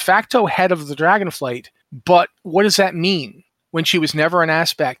de facto head of the Dragonflight. But what does that mean? When she was never an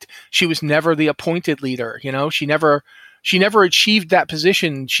aspect, she was never the appointed leader. She never achieved that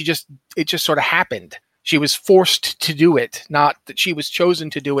position. It just sort of happened. She was forced to do it, not that she was chosen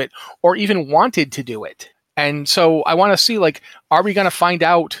to do it or even wanted to do it. And so I want to see, are we going to find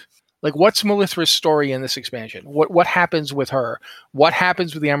out, what's Melithra's story in this expansion? What happens with her? What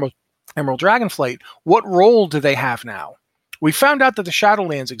happens with the Emerald Dragonflight? What role do they have now? We found out that the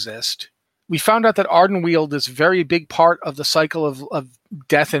Shadowlands exist. We found out that Ardenweald is a very big part of the cycle of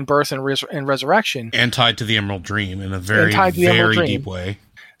death and birth and resurrection. And tied to the Emerald Dream in a very, very deep way.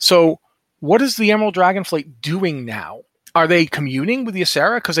 So what is the Emerald Dragonflight doing now? Are they communing with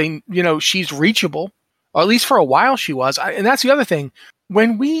Ysera? Because she's reachable, or at least for a while she was. And that's the other thing.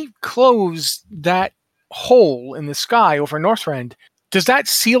 When we close that hole in the sky over Northrend, does that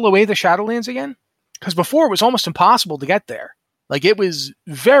seal away the Shadowlands again? Because before it was almost impossible to get there. It was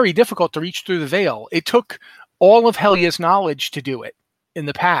very difficult to reach through the veil. It took all of Helia's knowledge to do it in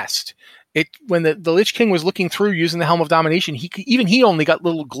the past. When the Lich King was looking through using the Helm of Domination, he only got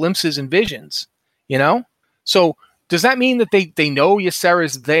little glimpses and visions, So does that mean that they know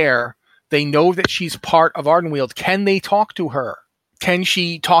Ysera's there? They know that she's part of Ardenweald. Can they talk to her? Can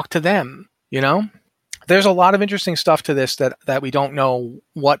she talk to them? There's a lot of interesting stuff to this that we don't know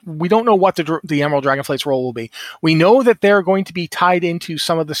what the Emerald Dragonflight's role will be. We know that they're going to be tied into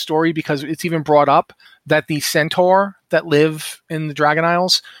some of the story because it's even brought up that the Centaur that live in the Dragon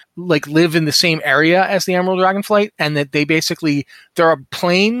Isles live in the same area as the Emerald Dragonflight, and that there are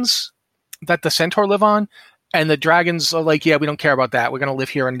planes that the Centaur live on, and the dragons are we don't care about that. We're going to live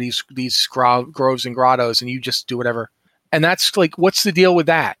here in these groves and grottos, and you just do whatever. And that's what's the deal with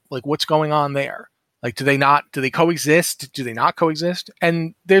that? What's going on there? Do they coexist? Do they not coexist?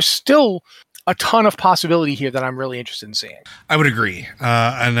 And there's still a ton of possibility here that I'm really interested in seeing. I would agree.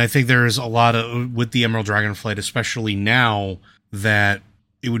 And I think there's a lot with the Emerald Dragonflight, especially now that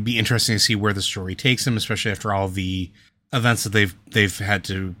it would be interesting to see where the story takes them, especially after all the events that they've had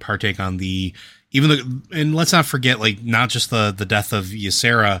to partake on. And let's not forget, like, not just the death of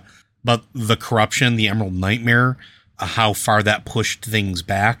Ysera, but the corruption, the Emerald Nightmare, how far that pushed things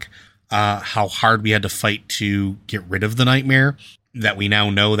back, how hard we had to fight to get rid of the nightmare, that we now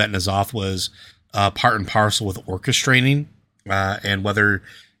know that N'Zoth was part and parcel with orchestrating, and whether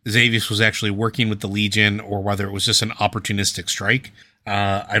Xavius was actually working with the Legion or whether it was just an opportunistic strike.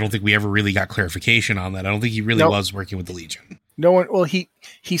 I don't think we ever really got clarification on that. I don't think he really was working with the Legion. No one. Well, he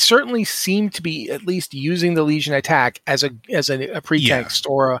certainly seemed to be at least using the Legion attack as a pretext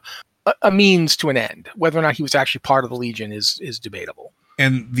or a means to an end. Whether or not he was actually part of the Legion is debatable.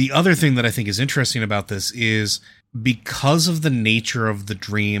 And the other thing that I think is interesting about this is because of the nature of the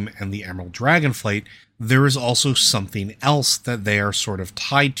dream and the Emerald Dragonflight, there is also something else that they are sort of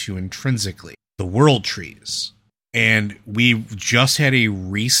tied to intrinsically: the World Trees. And we just had a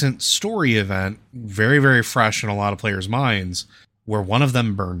recent story event, very, very fresh in a lot of players' minds, where one of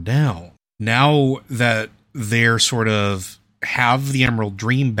them burned down. Now that they're sort of have the Emerald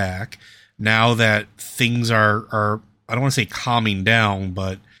Dream back, now that things are I don't want to say calming down,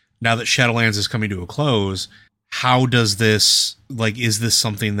 but now that Shadowlands is coming to a close, how does this, like, is this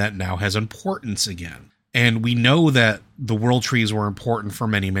something that now has importance again? And we know that the World Trees were important for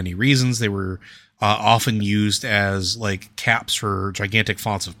many, many reasons. They were often used as like caps for gigantic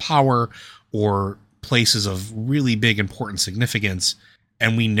fonts of power or places of really big important significance.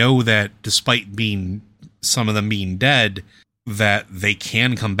 And we know that despite some of them being dead, that they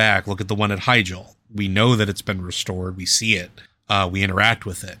can come back. Look at the one at Hyjal. We know that it's been restored. We see it. We interact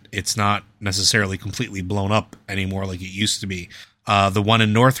with it. It's not necessarily completely blown up anymore like it used to be. The one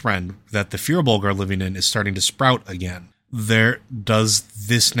in Northrend that the Firbolg are living in is starting to sprout again. Does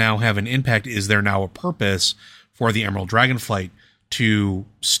this now have an impact? Is there now a purpose for the Emerald Dragonflight to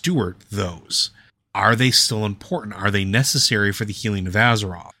steward those? Are they still important? Are they necessary for the healing of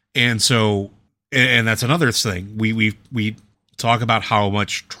Azeroth? And that's another thing. We talk about how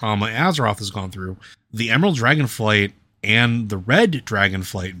much trauma Azeroth has gone through. The Emerald Dragonflight and the Red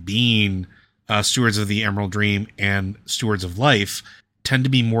Dragonflight, being stewards of the Emerald Dream and stewards of life, tend to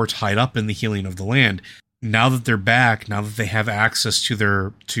be more tied up in the healing of the land. Now that they're back, now that they have access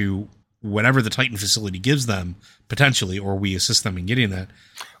to whatever the Titan facility gives them, potentially, or we assist them in getting that.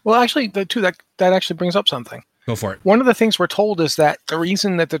 Well, actually, that actually brings up something. Go for it. One of the things we're told is that the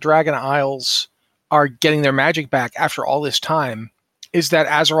reason that the Dragon Isles are getting their magic back after all this time is that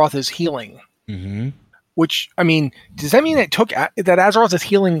Azeroth is healing. Mm-hmm. Which, I mean, does that mean that Azeroth is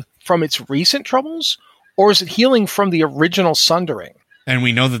healing from its recent troubles, or is it healing from the original Sundering? And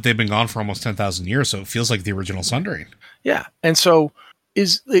we know that they've been gone for almost 10,000 years, so it feels like the original Sundering. Yeah, and so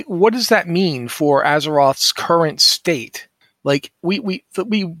what does that mean for Azeroth's current state? Like, we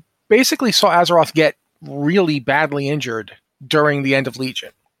basically saw Azeroth get really badly injured during the end of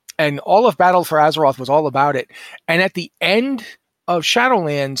Legion, and all of Battle for Azeroth was all about it. And at the end of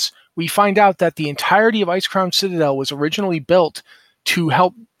Shadowlands, we find out that the entirety of Icecrown Citadel was originally built to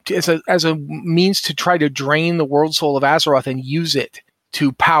help as a means to try to drain the world soul of Azeroth and use it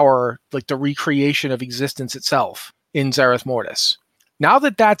to power like the recreation of existence itself in Zereth Mortis. Now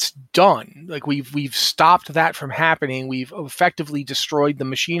that that's done, like we've stopped that from happening, we've effectively destroyed the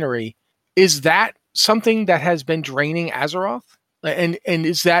machinery. Is that something that has been draining Azeroth? And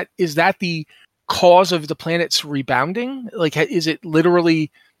is that the cause of the planet's rebounding? Like, is it literally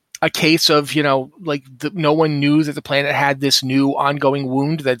a case of, no one knew that the planet had this new ongoing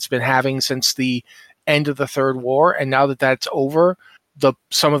wound that's been having since the end of the Third War, and now that that's over,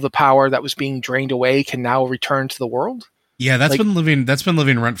 some of the power that was being drained away can now return to the world? Yeah, that's been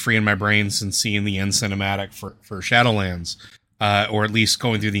living rent free in my brain since seeing the end cinematic for Shadowlands, or at least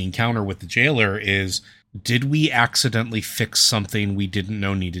going through the encounter with the jailer. Is, did we accidentally fix something we didn't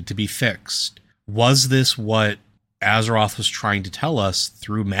know needed to be fixed? Was this what Azeroth was trying to tell us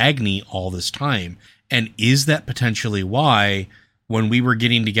through Magni all this time? And is that potentially why, when we were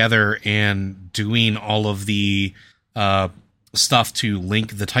getting together and doing all of the stuff to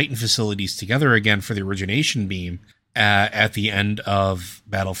link the Titan facilities together again for the Origination Beam at the end of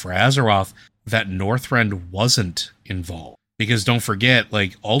Battle for Azeroth, that Northrend wasn't involved? Because don't forget,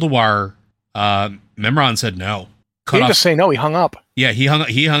 like, Ulduar, Memron said no. He didn't just say no, he hung up. Yeah, he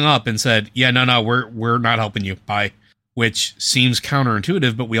hung up and said, yeah, no, we're not helping you. Bye. Which seems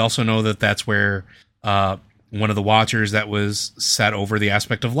counterintuitive, but we also know that that's where one of the Watchers that was set over the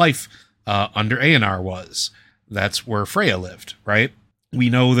aspect of life under Aenar was. That's where Freya lived, right? We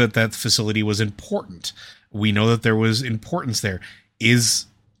know that facility was important. We know that there was importance there.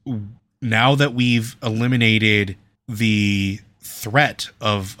 Now that we've eliminated the threat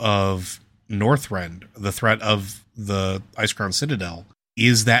of Northrend, the threat of the Icecrown Citadel,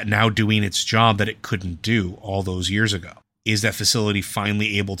 is that now doing its job that it couldn't do all those years ago? Is that facility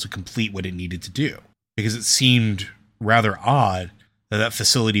finally able to complete what it needed to do? Because it seemed rather odd that that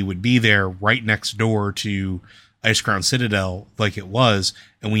facility would be there right next door to Icecrown Citadel like it was,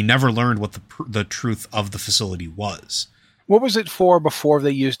 and we never learned what the truth of the facility was. What was it for before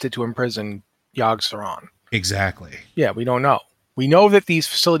they used it to imprison Yogg-Saron? Exactly. Yeah, we don't know. We know that these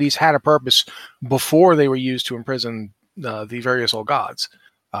facilities had a purpose before they were used to imprison the various old gods.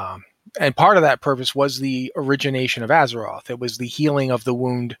 And part of that purpose was the origination of Azeroth. It was the healing of the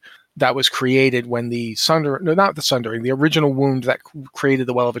wound that was created when the original wound that created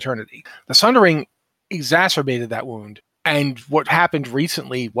the Well of Eternity. The Sundering exacerbated that wound. And what happened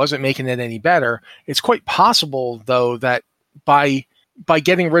recently wasn't making it any better. It's quite possible, though, that by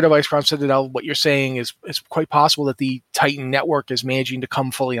getting rid of Icecrown Citadel, what you're saying is quite possible that the Titan network is managing to come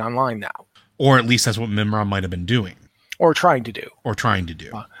fully online now. Or at least that's what Mimram might have been doing. Or trying to do.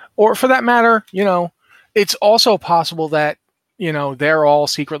 Or for that matter, it's also possible that, they're all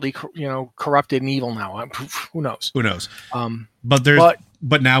secretly, corrupted and evil now. Who knows?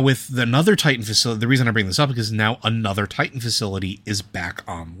 But now with another Titan facility, the reason I bring this up is because now another Titan facility is back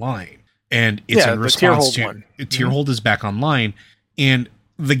online. And it's in response to Tierhold is back online. And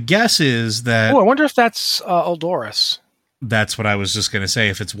the guess is that... Oh, I wonder if that's Uldoris. That's what I was just going to say,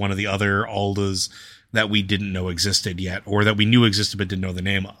 if it's one of the other Uldas that we didn't know existed yet, or that we knew existed but didn't know the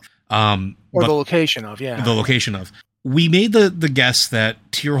name of. Or the location of, yeah. The location of. We made the guess that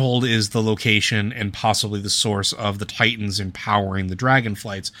Tierhold is the location and possibly the source of the Titans empowering the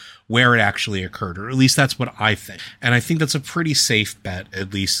Dragonflights, where it actually occurred, or at least that's what I think. And I think that's a pretty safe bet,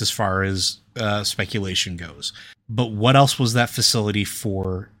 at least as far as speculation goes. But what else was that facility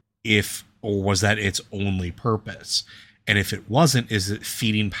for, or was that its only purpose? And if it wasn't, is it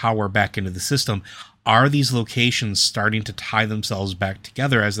feeding power back into the system? Are these locations starting to tie themselves back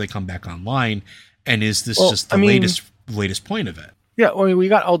together as they come back online? And is this just the latest point of it? Yeah, we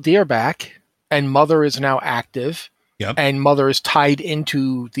got Uldir back, and Mother is now active. Yep. And Mother is tied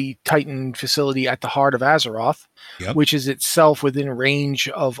into the Titan facility at the heart of Azeroth, which is itself within range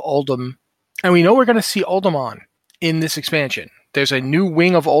of Uldum. And we know we're going to see Uldamon in this expansion. There's a new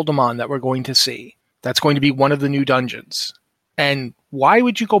wing of Uldamon that we're going to see. That's going to be one of the new dungeons. And why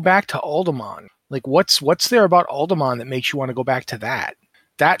would you go back to Uldamon? Like, what's there about Uldamon that makes you want to go back to that?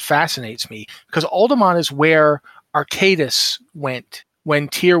 That fascinates me, because Uldamon is where Arcadis went when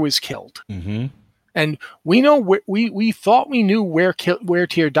Tyr was killed. Mm-hmm. And we know we thought we knew where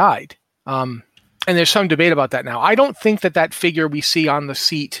Tyr died. And there's some debate about that now. I don't think that figure we see on the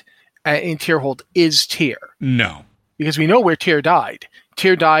seat in Tierhold is Tyr. No. Because we know where Tyr died.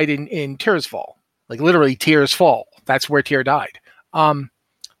 Tyr died in Tyr's Fall. Like, literally, Tyr's Fall. That's where Tyr died.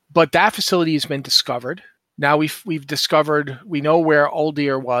 But that facility has been discovered. Now we've discovered, we know where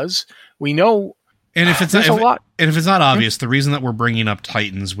Uldir was. We know, and if it's not obvious, the reason that we're bringing up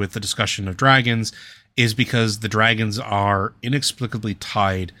Titans with the discussion of dragons is because the dragons are inexplicably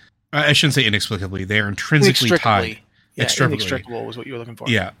tied. I shouldn't say inexplicably; they are intrinsically tied. Yeah, inextricable was what you were looking for.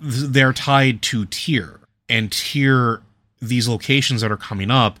 Yeah, they're tied to Tyr, and Tyr. These locations that are coming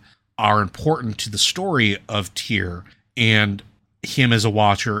up are important to the story of Tyr and him as a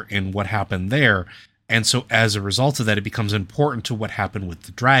watcher and what happened there. And so as a result of that, it becomes important to what happened with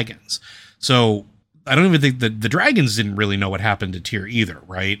the dragons. So I don't even think that the dragons didn't really know what happened to Tyr either,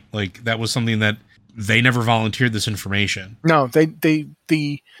 right? Like, that was something that they never volunteered this information. No, they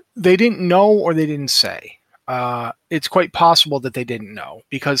didn't know, or they didn't say. It's quite possible that they didn't know,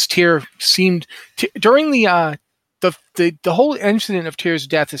 because Tyr seemed during the whole incident of Tyr's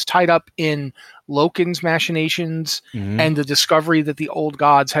death is tied up in Loken's machinations and the discovery that the old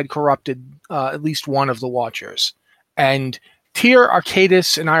gods had corrupted at least one of the Watchers. And Tyr,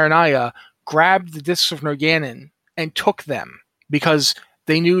 Arcadis, and Ironaya grabbed the discs of Norgannon and took them because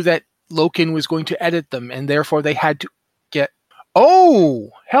they knew that Loken was going to edit them, and therefore they had to get...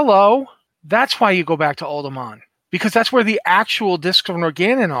 Oh, hello! That's why you go back to Uldamon, because that's where the actual discs of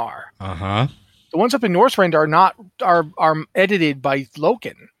Norgannon are. Uh-huh. The ones up in Northrend are edited by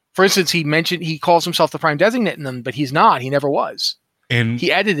Loken. For instance, he calls himself the Prime Designate in them, but he's not. He never was. And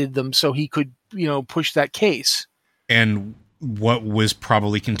he edited them so he could, push that case. And what was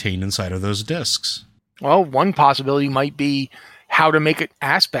probably contained inside of those discs? Well, one possibility might be how to make it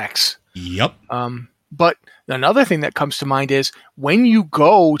aspects. Yep. But another thing that comes to mind is when you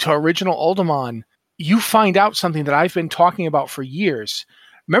go to original Uldamon, you find out something that I've been talking about for years.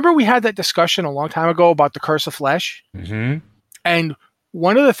 Remember we had that discussion a long time ago about the Curse of Flesh? Mm-hmm. And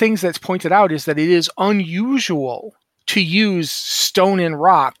one of the things that's pointed out is that it is unusual to use stone and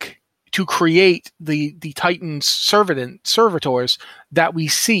rock to create the Titans servitors that we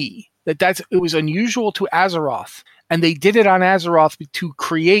see. It was unusual to Azeroth, and they did it on Azeroth to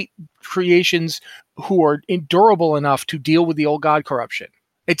create creations who are durable enough to deal with the old god corruption.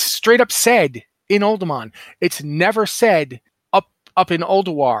 It's straight up said in Uldaman. It's never said up in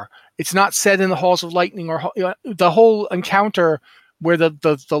Ulduar. It's not said in the Halls of Lightning or the whole encounter where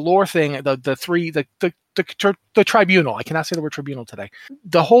the lore thing, the tribunal. I cannot say the word tribunal today.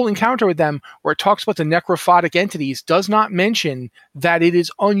 The whole encounter with them, where it talks about the necrophotic entities, does not mention that it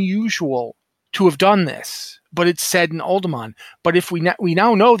is unusual to have done this, but it's said in Uldaman. But if we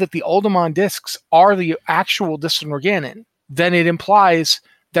now know that the Uldaman discs are the actual Discs Organon, then it implies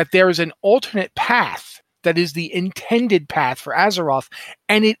that there is an alternate path that is the intended path for Azeroth,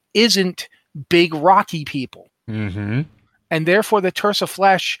 and it isn't big rocky people. Mm-hmm. And therefore, the Terse of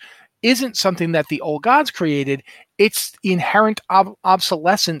Flesh isn't something that the old gods created. It's inherent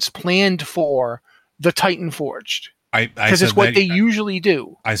obsolescence planned for the Titan Forged. Because it's what they usually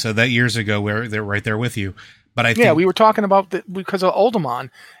do. I said that years ago, where they're right there with you. But I think, we were talking about that because of Uldaman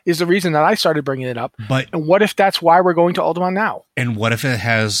is the reason that I started bringing it up. And what if that's why we're going to Uldaman now? And what if it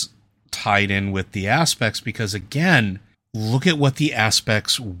has tied in with the aspects? Because again, look at what the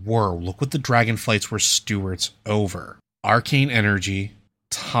aspects were. Look what the Dragonflights were stewards over. Arcane energy,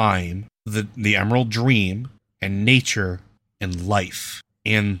 time, the Emerald Dream, and nature, and life.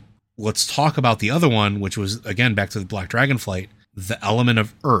 And let's talk about the other one, which was, again, back to the Black Dragonflight, the element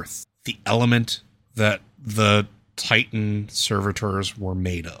of earth, the element that the Titan servitors were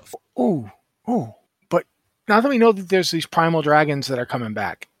made of. Oh, but now that we know that there's these primal dragons that are coming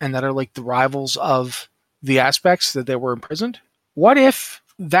back and that are like the rivals of the aspects that they were imprisoned, what if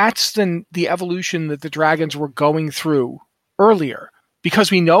that's the evolution that the dragons were going through earlier? Because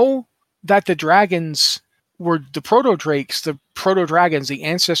we know that the dragons were the proto-drakes, the proto-dragons, the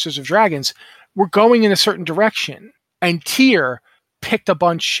ancestors of dragons, were going in a certain direction. And Tyr picked a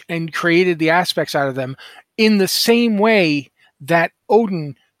bunch and created the aspects out of them in the same way that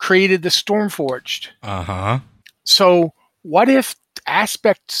Odin created the Stormforged. Uh-huh. So what if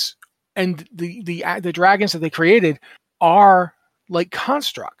aspects and the dragons that they created are like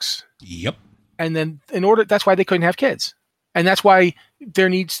constructs? Yep. And then that's why they couldn't have kids. And that's why there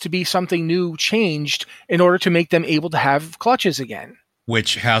needs to be something new changed in order to make them able to have clutches again.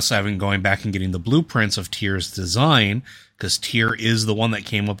 Which House 7 going back and getting the blueprints of Tyr's design, because Tyr is the one that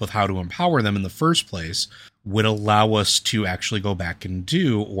came up with how to empower them in the first place, would allow us to actually go back and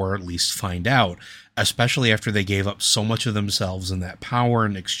do, or at least find out, especially after they gave up so much of themselves in that power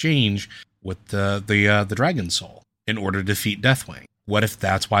in exchange with the Dragon Soul in order to defeat Deathwing. What if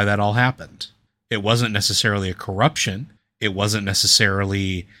that's why that all happened? It wasn't necessarily a corruption. It wasn't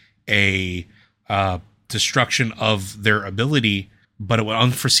necessarily a destruction of their ability, but an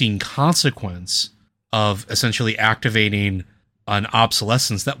unforeseen consequence of essentially activating an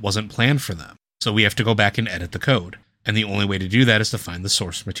obsolescence that wasn't planned for them. So we have to go back and edit the code. And the only way to do that is to find the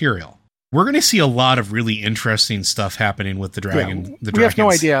source material. We're going to see a lot of really interesting stuff happening with the dragon. Yeah, the we have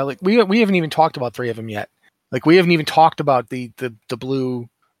no idea. Like we haven't even talked about 3 of them yet. Like we haven't even talked about the blue,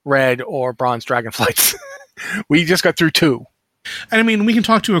 red, or bronze dragonflights. We just got through 2. And I mean, we can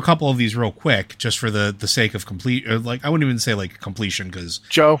talk to a couple of these real quick, just for the sake of complete. Like I wouldn't even say like completion, because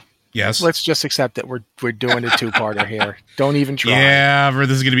Joe. Yes. Let's just accept that we're doing a 2-parter here. Don't even try. Yeah,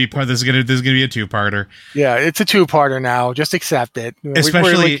 this is gonna be a 2-parter. Yeah, it's a 2-parter now. Just accept it.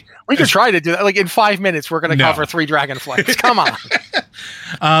 Especially we could try to do that. Like in 5 minutes, we're going to cover 3 Dragonflights. Come on.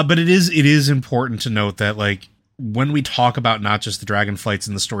 But it is important to note that like when we talk about not just the Dragonflights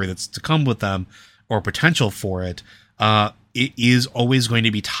and the story that's to come with them or potential for it, it is always going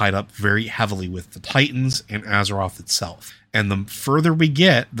to be tied up very heavily with the Titans and Azeroth itself. And the further we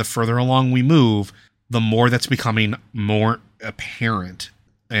get, the further along we move, the more that's becoming more apparent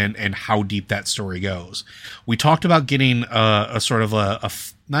and how deep that story goes. We talked about getting a sort of a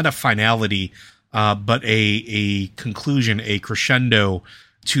not a finality, but a conclusion, a crescendo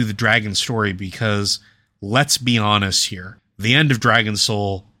to the Dragon story, because let's be honest here, the end of Dragon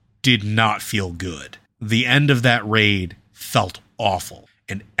Soul did not feel good. The end of that raid felt awful.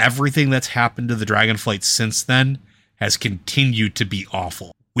 And everything that's happened to the Dragonflight since then has continued to be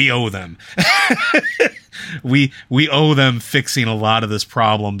awful. We owe them. we owe them fixing a lot of this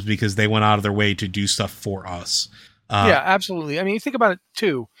problems because they went out of their way to do stuff for us. Yeah, absolutely. I mean, you think about it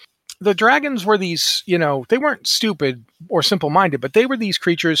too. The dragons were these, they weren't stupid or simple-minded, but they were these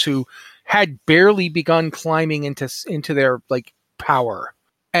creatures who had barely begun climbing into their like power.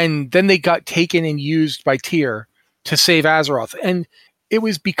 And then they got taken and used by Tyr to save Azeroth. And it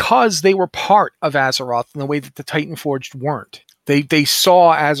was because they were part of Azeroth in the way that the Titanforged weren't. They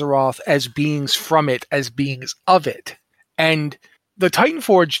saw Azeroth as beings from it, as beings of it. And the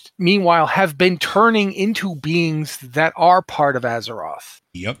Titanforged, meanwhile, have been turning into beings that are part of Azeroth.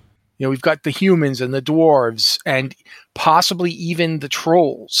 Yep. You know, we've got the humans and the dwarves, and possibly even the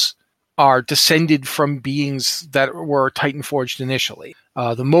trolls are descended from beings that were Titanforged initially.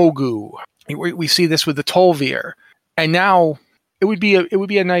 The Mogu. We see this with the Tol'vir. And now it would be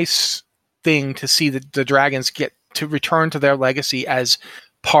a nice thing to see the dragons get to return to their legacy as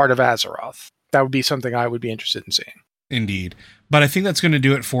part of Azeroth. That would be something I would be interested in seeing. Indeed. But I think that's going to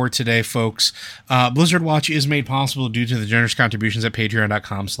do it for today, folks. Blizzard Watch is made possible due to the generous contributions at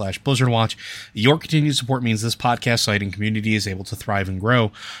patreon.com/BlizzardWatch. Your continued support means this podcast site and community is able to thrive and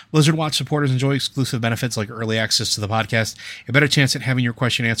grow. Blizzard Watch supporters enjoy exclusive benefits like early access to the podcast, a better chance at having your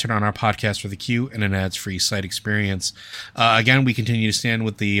question answered on our podcast for the queue, and an ads-free site experience. Again, we continue to stand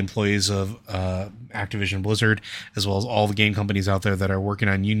with the employees of Activision Blizzard, as well as all the game companies out there that are working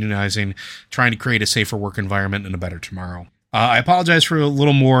on unionizing, trying to create a safer work environment and a better tomorrow. I apologize for a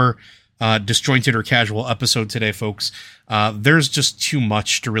little more disjointed or casual episode today, folks. There's just too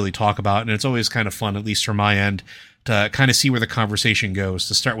much to really talk about, and it's always kind of fun, at least from my end, to kind of see where the conversation goes,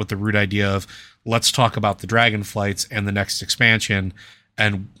 to start with the root idea of let's talk about the Dragonflights and the next expansion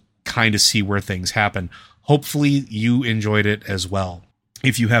and kind of see where things happen. Hopefully you enjoyed it as well.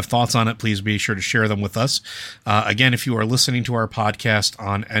 If you have thoughts on it, please be sure to share them with us. Again, if you are listening to our podcast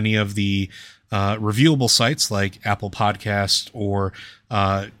on any of the reviewable sites like Apple Podcast or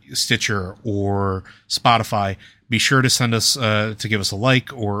Stitcher or Spotify, be sure to send us to give us a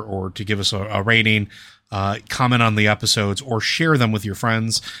like or to give us a rating, comment on the episodes, or share them with your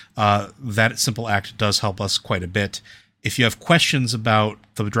friends. That simple act does help us quite a bit. If you have questions about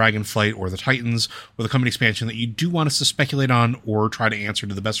the Dragonflight or the Titans or the coming expansion that you do want us to speculate on or try to answer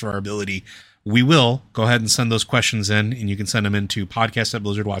to the best of our ability, we will go ahead and send those questions in, and you can send them into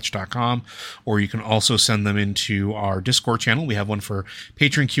podcast@blizzardwatch.com, or you can also send them into our Discord channel. We have one for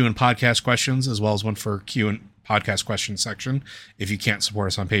Patreon Q and podcast questions, as well as one for Q and podcast questions section. If you can't support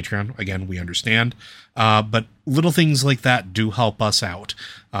us on Patreon, again, we understand. But little things like that do help us out.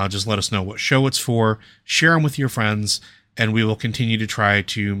 Just let us know what show it's for, share them with your friends, and we will continue to try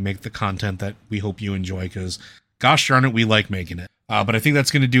to make the content that we hope you enjoy, because gosh darn it, we like making it. But I think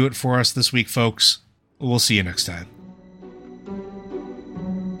that's going to do it for us this week, folks. We'll see you next time.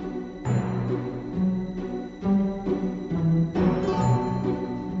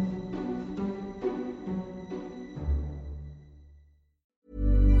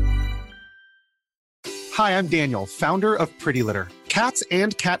 Hi, I'm Daniel, founder of Pretty Litter. Cats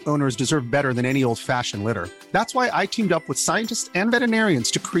and cat owners deserve better than any old-fashioned litter. That's why I teamed up with scientists and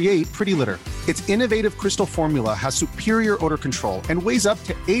veterinarians to create Pretty Litter. Its innovative crystal formula has superior odor control and weighs up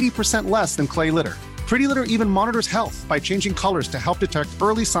to 80% less than clay litter. Pretty Litter even monitors health by changing colors to help detect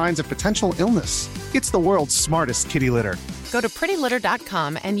early signs of potential illness. It's the world's smartest kitty litter. Go to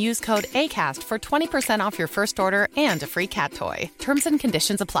prettylitter.com and use code ACAST for 20% off your first order and a free cat toy. Terms and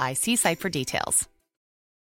conditions apply. See site for details.